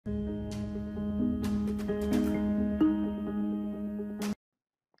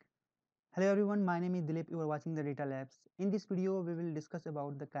everyone, my name is Dilip. You are watching the Data Labs. In this video, we will discuss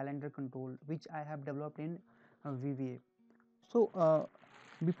about the calendar control which I have developed in VBA. So,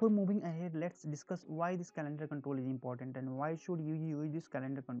 before moving ahead, let's discuss why this calendar control is important and why should you use this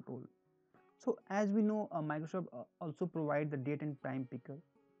calendar control. So, as we know, Microsoft also provide the date and time picker.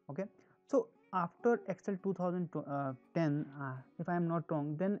 Okay. So, after Excel 2010, if I am not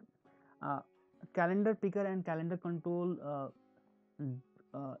wrong, then uh, calendar picker and calendar control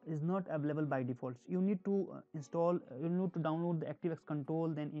is not available by default. You need to you need to download the ActiveX control,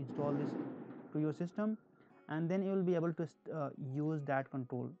 then install this to your system, and then you will be able to use that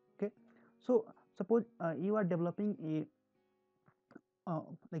control. Okay. So suppose you are developing a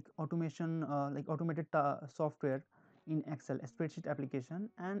like automation like automated software in Excel, a spreadsheet application,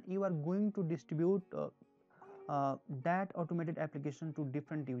 and you are going to distribute that automated application to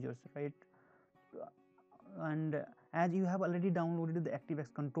different users, right? And as you have already downloaded the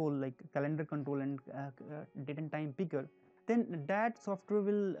ActiveX control like calendar control and date and time picker, then that software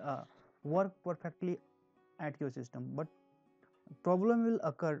will work perfectly at your system. But problem will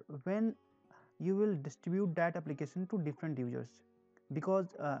occur when you will distribute that application to different users,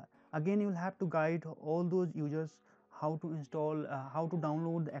 because again you will have to guide all those users how to install, how to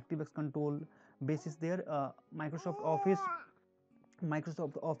download the ActiveX control basis their Microsoft Office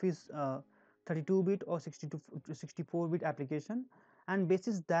 32-bit or 62 to 64-bit application, and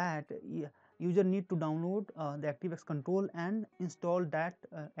basis that user need to download the ActiveX control and install that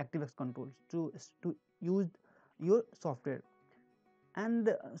ActiveX controls to use your software.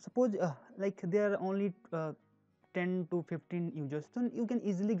 And suppose like there are only 10 to 15 users, so you can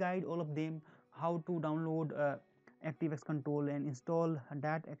easily guide all of them how to download ActiveX control and install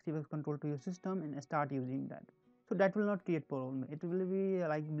that ActiveX control to your system and start using that. So that will not create problem. It will be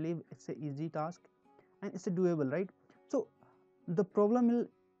like, believe it's a easy task and it's a doable, right? So the problem will,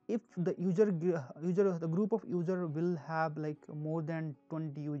 if the the group of user will have like more than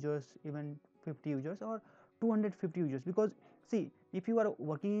 20 users, even 50 users or 250 users, because see, if you are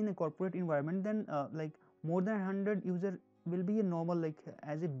working in a corporate environment, then like more than 100 user will be a normal, like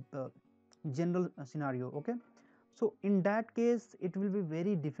as a general scenario. Okay. So in that case it will be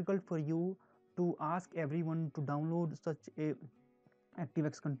very difficult for you to ask everyone to download such a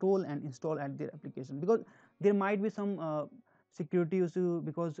ActiveX control and install at their application, because there might be some security issue,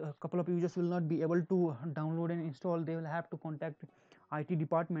 because a couple of users will not be able to download and install. They will have to contact IT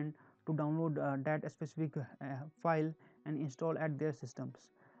department to download that specific file and install at their systems,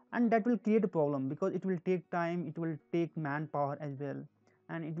 and that will create a problem because it will take time, it will take manpower as well,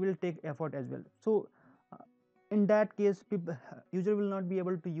 and it will take effort as well. So uh, in that case user will not be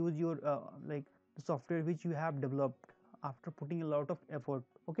able to use your like the software which you have developed after putting a lot of effort.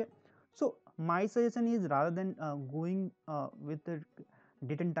 Okay. So my suggestion is, rather than going with the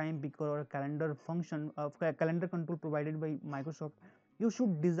date and time picker or a calendar function of calendar control provided by Microsoft, you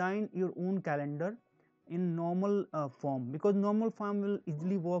should design your own calendar in normal form, because normal form will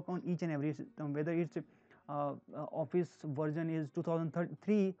easily work on each and every system, whether it's Office version is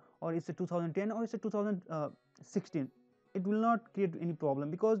 2003 or it's a 2010 or it's a 2016. It will not create any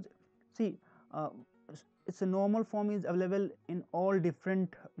problem, because see, uh, it's a normal form is available in all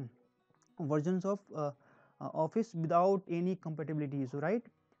different versions of Office without any compatibility issue, right?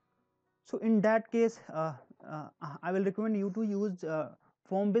 So in that case I will recommend you to use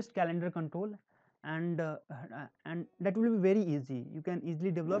form based calendar control, and that will be very easy. You can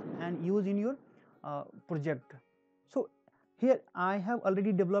easily develop and use in your project. So here I have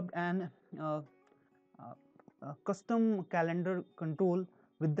already developed an custom calendar control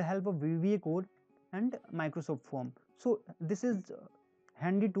with the help of VBA code and Microsoft Form. So this is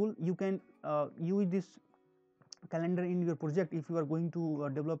handy tool. You can use this calendar in your project if you are going to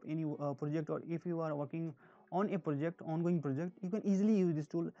develop any project, or if you are working on a project, ongoing project. You can easily use this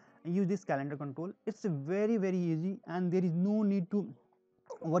tool and use this calendar control. It's very easy, and there is no need to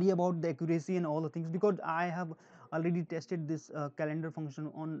worry about the accuracy and all the things, because I have already tested this calendar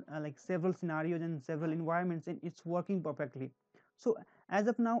function on like several scenarios and several environments, and it's working perfectly. So as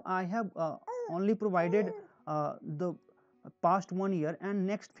of now I have only provided the past 1 year and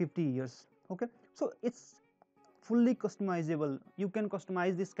next 50 years. Okay. So it's fully customizable. You can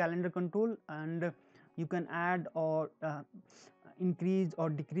customize this calendar control, and you can add or increase or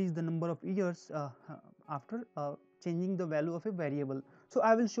decrease the number of years after changing the value of a variable. So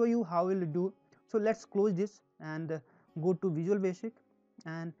I will show you how we'll do. So let's close this and go to Visual Basic,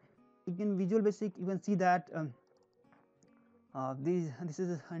 and in Visual Basic you can see that this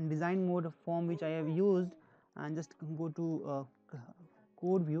is in design mode form which I have used, and just go to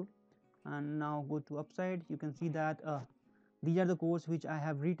code view, and now go to upside. You can see that these are the codes which I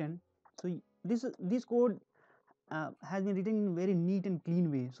have written, So this code has been written in very neat and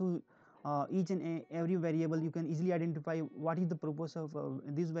clean way. So each and every variable you can easily identify what is the purpose of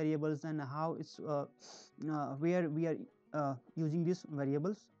these variables and how it's where we are using these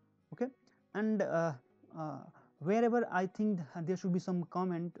variables. Okay, and uh, wherever I think there should be some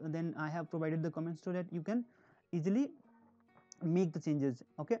comment, then I have provided the comments so that you can easily make the changes.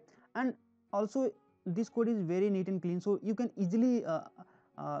 Okay, and also this code is very neat and clean, so you can easily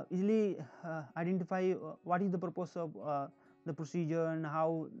identify what is the purpose of the procedure and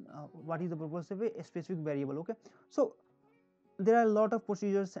how what is the purpose of a specific variable. Okay, so there are a lot of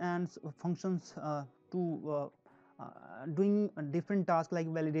procedures and functions to doing different tasks like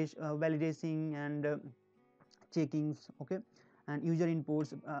validating and checkings. Okay, and user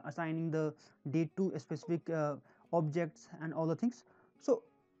inputs, assigning the date to a specific objects and all the things. So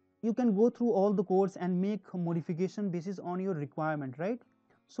you can go through all the codes and make modification basis on your requirement, right?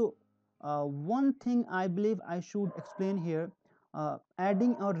 So one thing I believe I should explain here,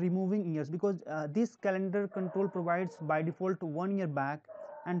 adding or removing years, because this calendar control provides by default 1 year back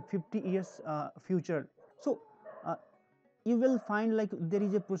and 50 years future. So uh, you will find like there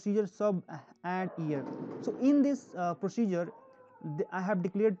is a procedure sub add year. So in this procedure I have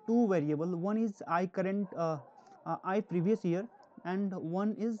declared two variable. One is I current, I previous year, and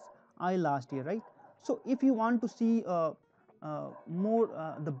one is I last year, right? So if you want to see more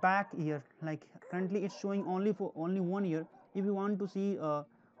the back year, like currently it's showing only for only 1 year. If you want to see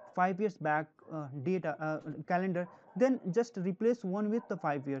 5 years back data calendar, then just replace one with the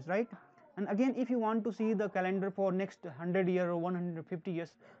 5 years, right? And again, if you want to see the calendar for next 100 year or 150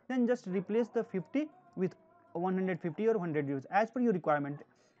 years, then just replace the 50 with 150 or 100 years as per your requirement.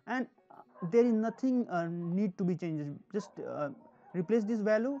 And there is nothing need to be changed. Just replace this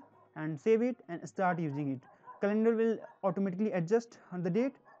value and save it and start using it. Calendar will automatically adjust on the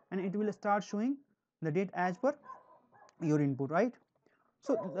date, and it will start showing the date as per your input, right?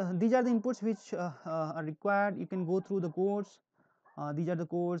 So these are the inputs which are required. You can go through the codes. These are the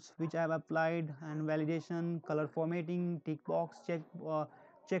codes which I have applied, and validation, color formatting, tick box,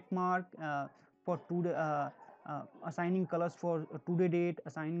 check mark for today, assigning colors for today date,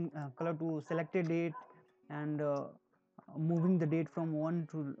 assigning color to selected date, and moving the date from one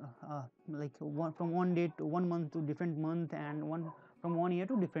to like one from one date to 1 month to different month, and one from 1 year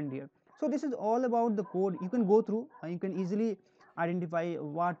to different year. So this is all about the code. You can go through, you can easily identify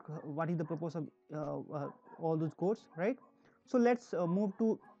what is the purpose of all those codes, right? So let's move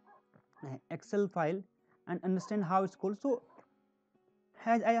to Excel file and understand how it's called. So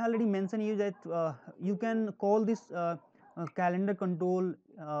as I already mentioned you that you can call this calendar control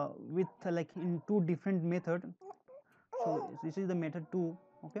with like in two different method. So this is the method 2.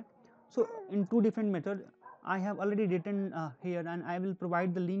 Okay, so in two different method I have already written here, and I will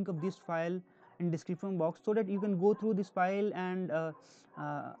provide the link of this file in description box so that you can go through this file and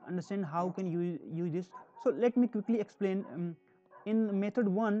understand how can you use this. So let me quickly explain. In method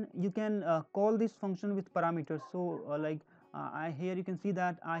 1 you can call this function with parameters. So like I here you can see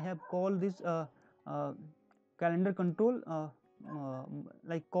that I have called this uh, calendar control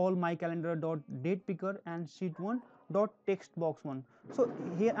like call my calendar dot date picker and sheet 1 dot text box 1. So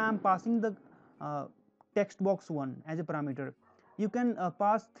here I am passing the uh, text box 1 as a parameter. You can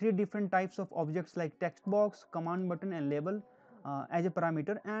pass three different types of objects like text box, command button, and label as a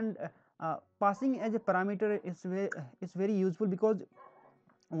parameter. And passing as a parameter is very useful, because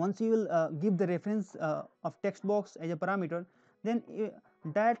once you will give the reference of text box as a parameter, then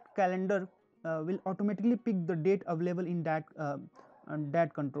that calendar will automatically pick the date available in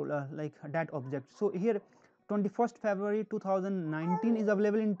that control like that object. So here 21st February 2019 is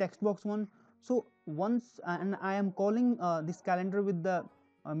available in text box 1. So once and I am calling this calendar with the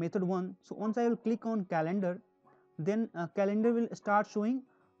method 1. So once I will click on calendar, then calendar will start showing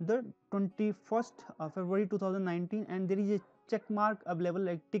the 21st February 2019, and there is a check mark available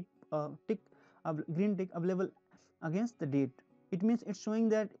like tick green tick available against the date. It means it's showing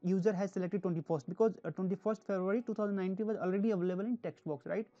that user has selected 21st, because 21st February 2019 was already available in text box,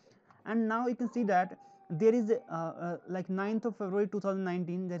 right? And now you can see that there is like 9th of February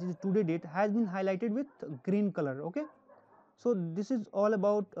 2019, that is today date, has been highlighted with green color. Okay, so this is all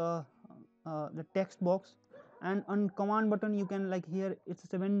about the text box. And on command button you can, like here it's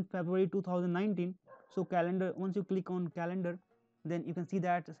 7 February 2019. So calendar, once you click on calendar, then you can see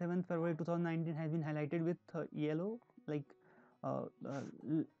that 7th February 2019 has been highlighted with yellow, like uh, uh,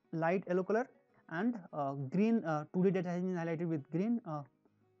 light yellow color, and green today date has been highlighted with green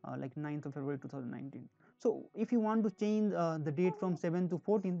like 9th of February 2019. So if you want to change the date from 7th to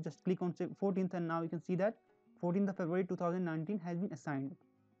 14th, just click on 14th, and now you can see that 14th of February 2019 has been assigned.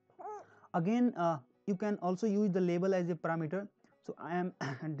 Again, you can also use the label as a parameter. So I am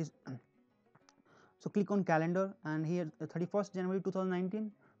this so click on calendar, and here 31st January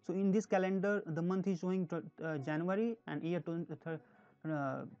 2019. So in this calendar the month is showing January, and year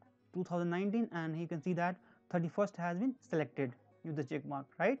 2019, and you can see that 31st has been selected with the check mark,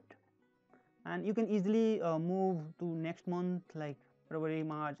 right? And you can easily move to next month like February,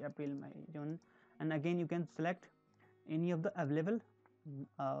 March, April, May, June, and again you can select any of the available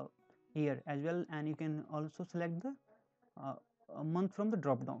uh, year as well, and you can also select the uh, a month from the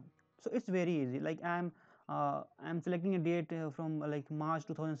drop down. So it's very easy. Like I'm selecting a date from like March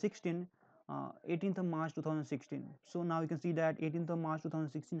 2016, 18th of March 2016. So now you can see that 18th of March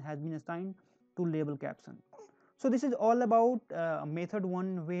 2016 has been assigned to label caption. So this is all about method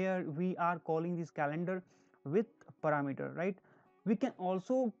 1, where we are calling this calendar with parameter, right? We can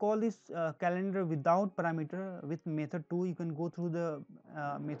also call this calendar without parameter with method 2. You can go through the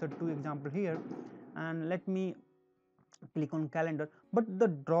method 2 example here, and let me click on calendar. But the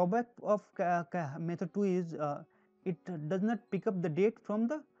drawback of method 2 is it does not pick up the date from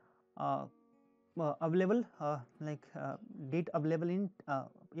the uh, available date available in a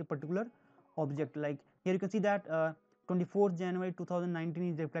particular object. Like here you can see that 24th January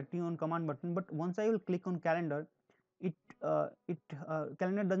 2019 is reflecting on command button, but once I will click on calendar, it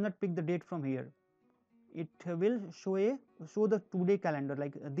calendar does not pick the date from here. It will show the today calendar,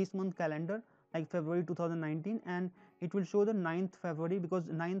 like this month calendar, like February 2019, and it will show the 9th February, because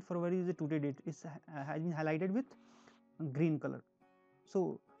 9th February is the today date. It's has been highlighted with green color.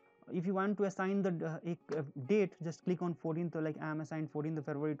 So if you want to assign the date, just click on 14th, like I am assigned 14th of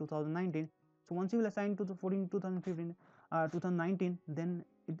February 2019. So once you will assign to the 14th 2015 2019, then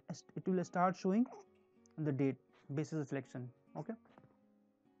it will start showing the date basis of selection. Okay,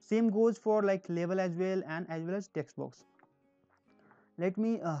 same goes for like label as well as text box. Let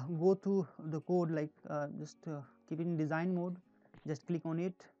me go to the code, like just keep it in design mode, just click on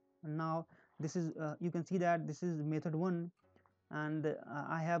it. Now this is you can see that this is method 1, and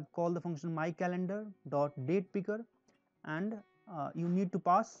I have called the function my calendar dot date picker, and you need to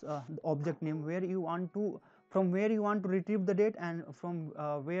pass the object name where you want to, from where you want to retrieve the date, and from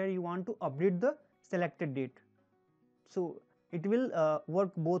where you want to update the selected date. So it will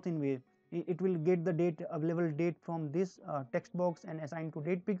work both in way. It will get the date available date from this text box and assign to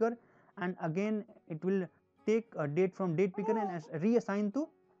date picker, and again it will take a date from date picker and reassign to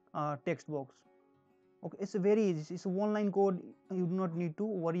text box. Okay, it's very easy. It's a one line code. You do not need to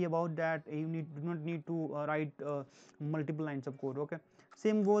worry about that. You do not need to write multiple lines of code. Okay,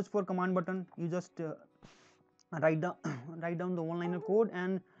 same goes for command button. You just write down write down the one liner code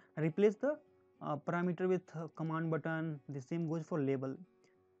and replace the parameter with command button. The same goes for label.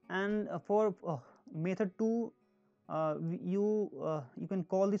 And for method 2, you can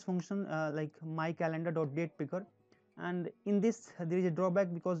call this function like my calendar dot date picker, and in this there is a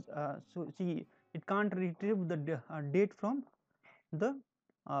drawback, because so see, it can't retrieve the date from the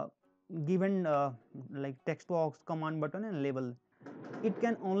uh, given like text box, command button, and label. It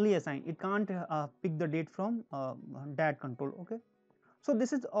can only assign, it can't pick the date from dat control. Okay, so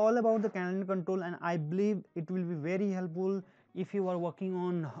this is all about the calendar control, and I believe it will be very helpful if you are working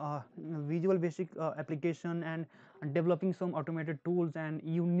on visual basic application and developing some automated tools, and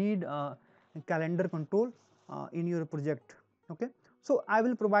you need calendar control in your project. Okay, so I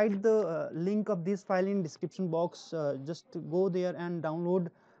will provide the link of this file in description box. Just go there and download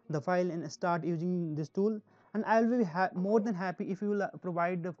the file and start using this tool, and I will be more than happy if you will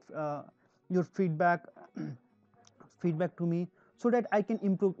provide your feedback feedback to me, so that I can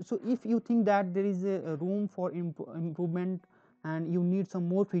improve. So if you think that there is a room for improvement and you need some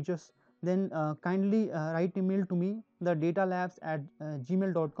more features, then kindly write email to me, the datalabs at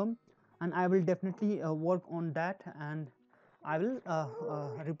gmail.com, and I will definitely work on that, and I will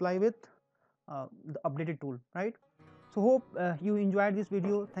reply with the updated tool, right? So hope you enjoyed this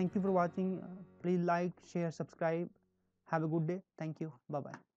video. Thank you for watching. Please like, share, subscribe. Have a good day. Thank you. Bye bye.